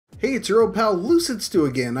Hey, it's your old pal Lucid Stew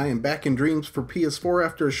again. I am back in Dreams for PS4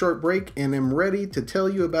 after a short break and am ready to tell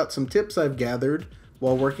you about some tips I've gathered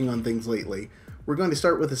while working on things lately. We're going to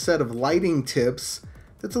start with a set of lighting tips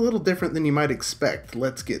that's a little different than you might expect.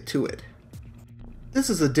 Let's get to it.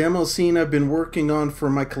 This is a demo scene I've been working on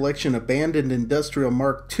for my collection Abandoned Industrial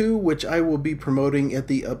Mark II, which I will be promoting at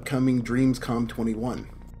the upcoming Dreamscom 21.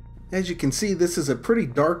 As you can see, this is a pretty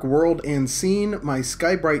dark world and scene. My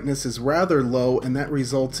sky brightness is rather low, and that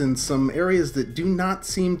results in some areas that do not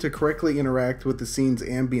seem to correctly interact with the scene's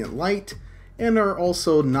ambient light, and are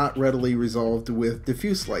also not readily resolved with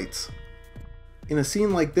diffuse lights. In a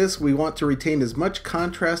scene like this, we want to retain as much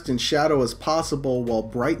contrast and shadow as possible while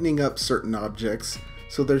brightening up certain objects,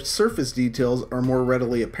 so their surface details are more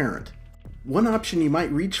readily apparent. One option you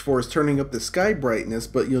might reach for is turning up the sky brightness,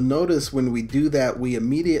 but you'll notice when we do that, we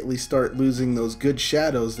immediately start losing those good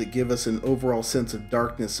shadows that give us an overall sense of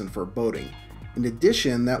darkness and foreboding. In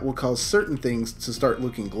addition, that will cause certain things to start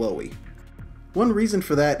looking glowy. One reason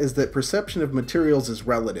for that is that perception of materials is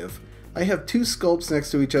relative. I have two sculpts next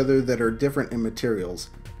to each other that are different in materials.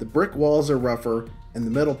 The brick walls are rougher, and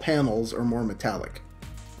the metal panels are more metallic.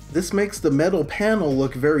 This makes the metal panel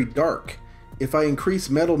look very dark. If I increase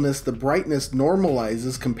metalness, the brightness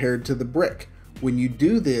normalizes compared to the brick. When you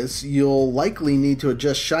do this, you'll likely need to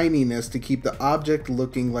adjust shininess to keep the object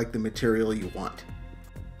looking like the material you want.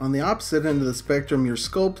 On the opposite end of the spectrum, your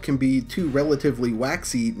sculpt can be too relatively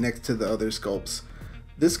waxy next to the other sculpts.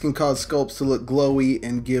 This can cause sculpts to look glowy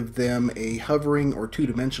and give them a hovering or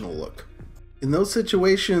two-dimensional look. In those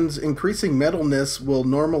situations, increasing metalness will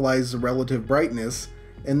normalize the relative brightness,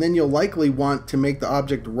 and then you'll likely want to make the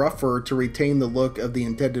object rougher to retain the look of the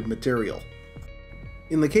intended material.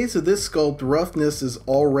 In the case of this sculpt, roughness is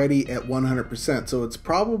already at 100%, so it's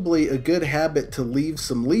probably a good habit to leave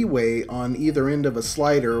some leeway on either end of a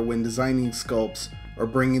slider when designing sculpts or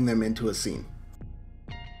bringing them into a scene.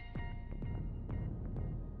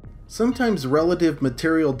 Sometimes relative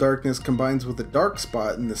material darkness combines with a dark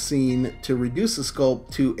spot in the scene to reduce the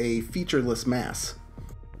sculpt to a featureless mass.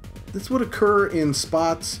 This would occur in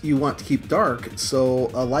spots you want to keep dark, so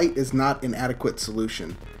a light is not an adequate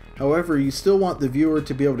solution. However, you still want the viewer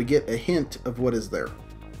to be able to get a hint of what is there.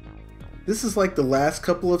 This is like the last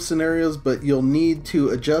couple of scenarios, but you'll need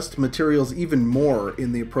to adjust materials even more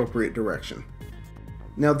in the appropriate direction.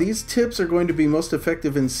 Now, these tips are going to be most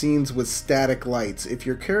effective in scenes with static lights. If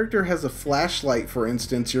your character has a flashlight, for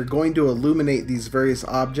instance, you're going to illuminate these various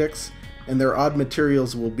objects, and their odd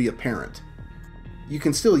materials will be apparent. You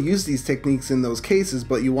can still use these techniques in those cases,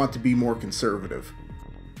 but you want to be more conservative.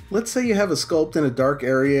 Let's say you have a sculpt in a dark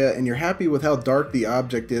area and you're happy with how dark the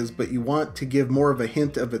object is, but you want to give more of a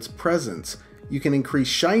hint of its presence. You can increase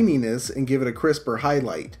shininess and give it a crisper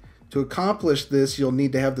highlight. To accomplish this, you'll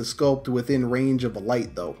need to have the sculpt within range of a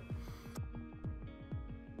light though.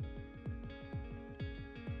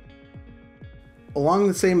 Along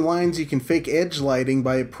the same lines, you can fake edge lighting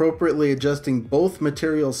by appropriately adjusting both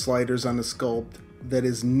material sliders on a sculpt that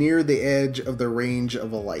is near the edge of the range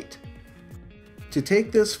of a light. To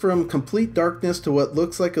take this from complete darkness to what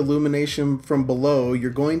looks like illumination from below,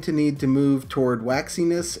 you're going to need to move toward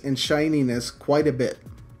waxiness and shininess quite a bit.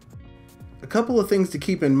 A couple of things to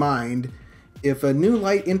keep in mind: if a new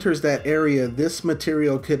light enters that area, this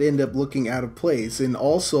material could end up looking out of place, and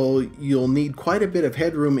also you'll need quite a bit of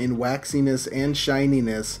headroom in waxiness and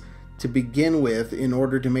shininess to begin with in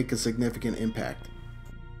order to make a significant impact.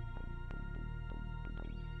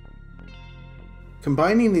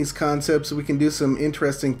 Combining these concepts, we can do some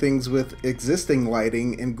interesting things with existing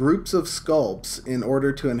lighting and groups of sculpts in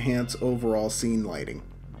order to enhance overall scene lighting.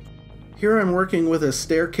 Here I'm working with a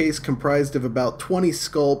staircase comprised of about 20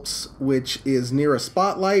 sculpts, which is near a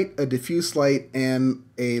spotlight, a diffuse light, and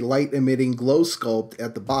a light-emitting glow sculpt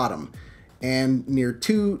at the bottom, and near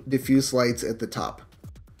two diffuse lights at the top.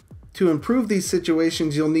 To improve these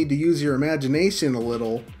situations, you'll need to use your imagination a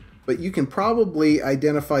little, but you can probably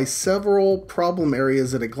identify several problem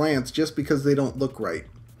areas at a glance just because they don't look right.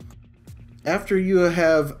 After you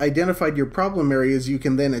have identified your problem areas, you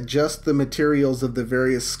can then adjust the materials of the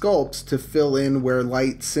various sculpts to fill in where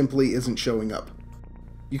light simply isn't showing up.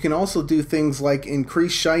 You can also do things like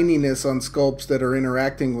increase shininess on sculpts that are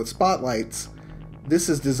interacting with spotlights. This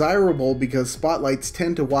is desirable because spotlights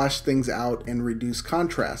tend to wash things out and reduce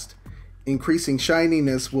contrast. Increasing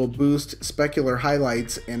shininess will boost specular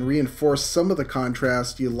highlights and reinforce some of the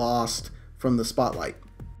contrast you lost from the spotlight.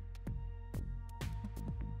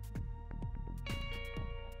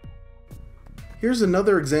 Here's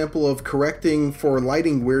another example of correcting for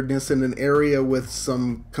lighting weirdness in an area with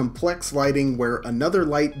some complex lighting where another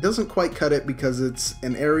light doesn't quite cut it because it's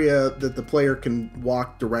an area that the player can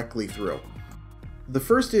walk directly through. The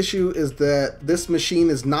first issue is that this machine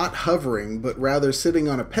is not hovering, but rather sitting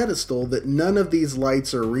on a pedestal that none of these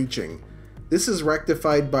lights are reaching. This is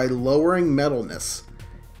rectified by lowering metalness.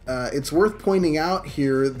 It's worth pointing out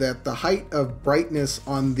here that the height of brightness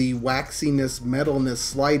on the waxiness metalness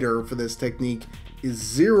slider for this technique is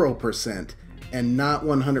 0% and not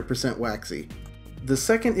 100% waxy. The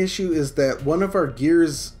second issue is that one of our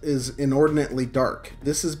gears is inordinately dark.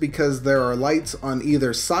 This is because there are lights on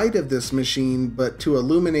either side of this machine, but to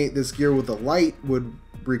illuminate this gear with a light would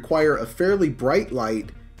require a fairly bright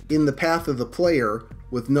light in the path of the player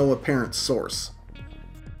with no apparent source.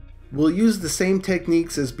 We'll use the same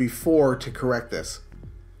techniques as before to correct this.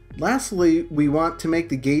 Lastly, we want to make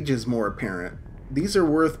the gauges more apparent. These are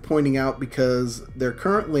worth pointing out because they're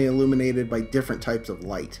currently illuminated by different types of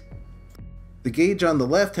light. The gauge on the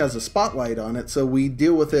left has a spotlight on it, so we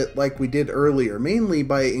deal with it like we did earlier, mainly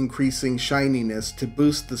by increasing shininess to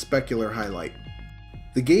boost the specular highlight.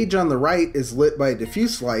 The gauge on the right is lit by a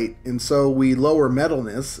diffuse light, and so we lower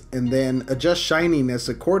metalness and then adjust shininess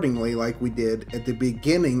accordingly like we did at the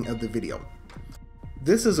beginning of the video.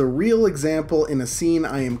 This is a real example in a scene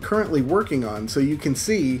I am currently working on, so you can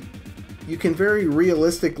see you can very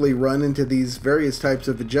realistically run into these various types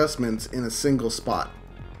of adjustments in a single spot.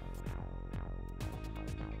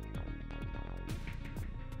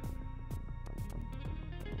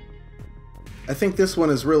 I think this one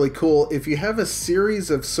is really cool. If you have a series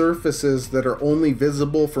of surfaces that are only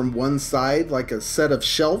visible from one side, like a set of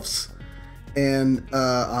shelves, and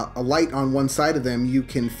a light on one side of them, you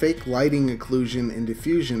can fake lighting occlusion and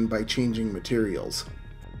diffusion by changing materials.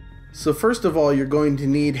 So first of all, you're going to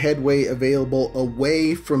need headway available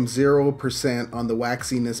away from 0% on the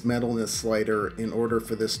waxiness metalness slider in order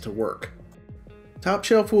for this to work. Top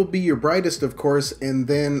shelf will be your brightest, of course, and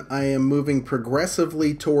then I am moving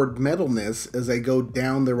progressively toward metalness as I go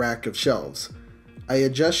down the rack of shelves. I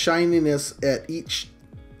adjust shininess at each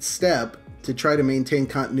step to try to maintain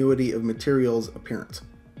continuity of material's appearance.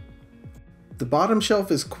 The bottom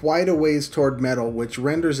shelf is quite a ways toward metal, which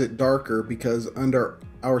renders it darker because under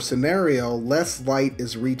our scenario, less light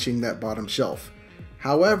is reaching that bottom shelf.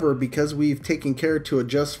 However, because we've taken care to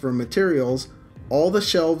adjust for materials, all the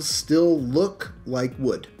shelves still look like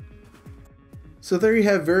wood. So there you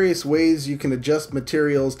have various ways you can adjust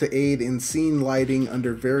materials to aid in scene lighting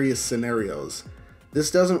under various scenarios.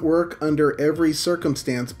 This doesn't work under every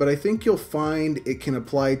circumstance, but I think you'll find it can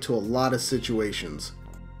apply to a lot of situations.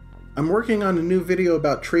 I'm working on a new video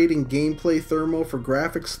about trading gameplay thermo for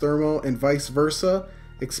graphics thermo and vice versa.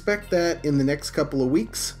 Expect that in the next couple of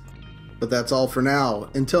weeks. But that's all for now.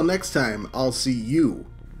 Until next time, I'll see you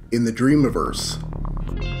in the Dreamiverse.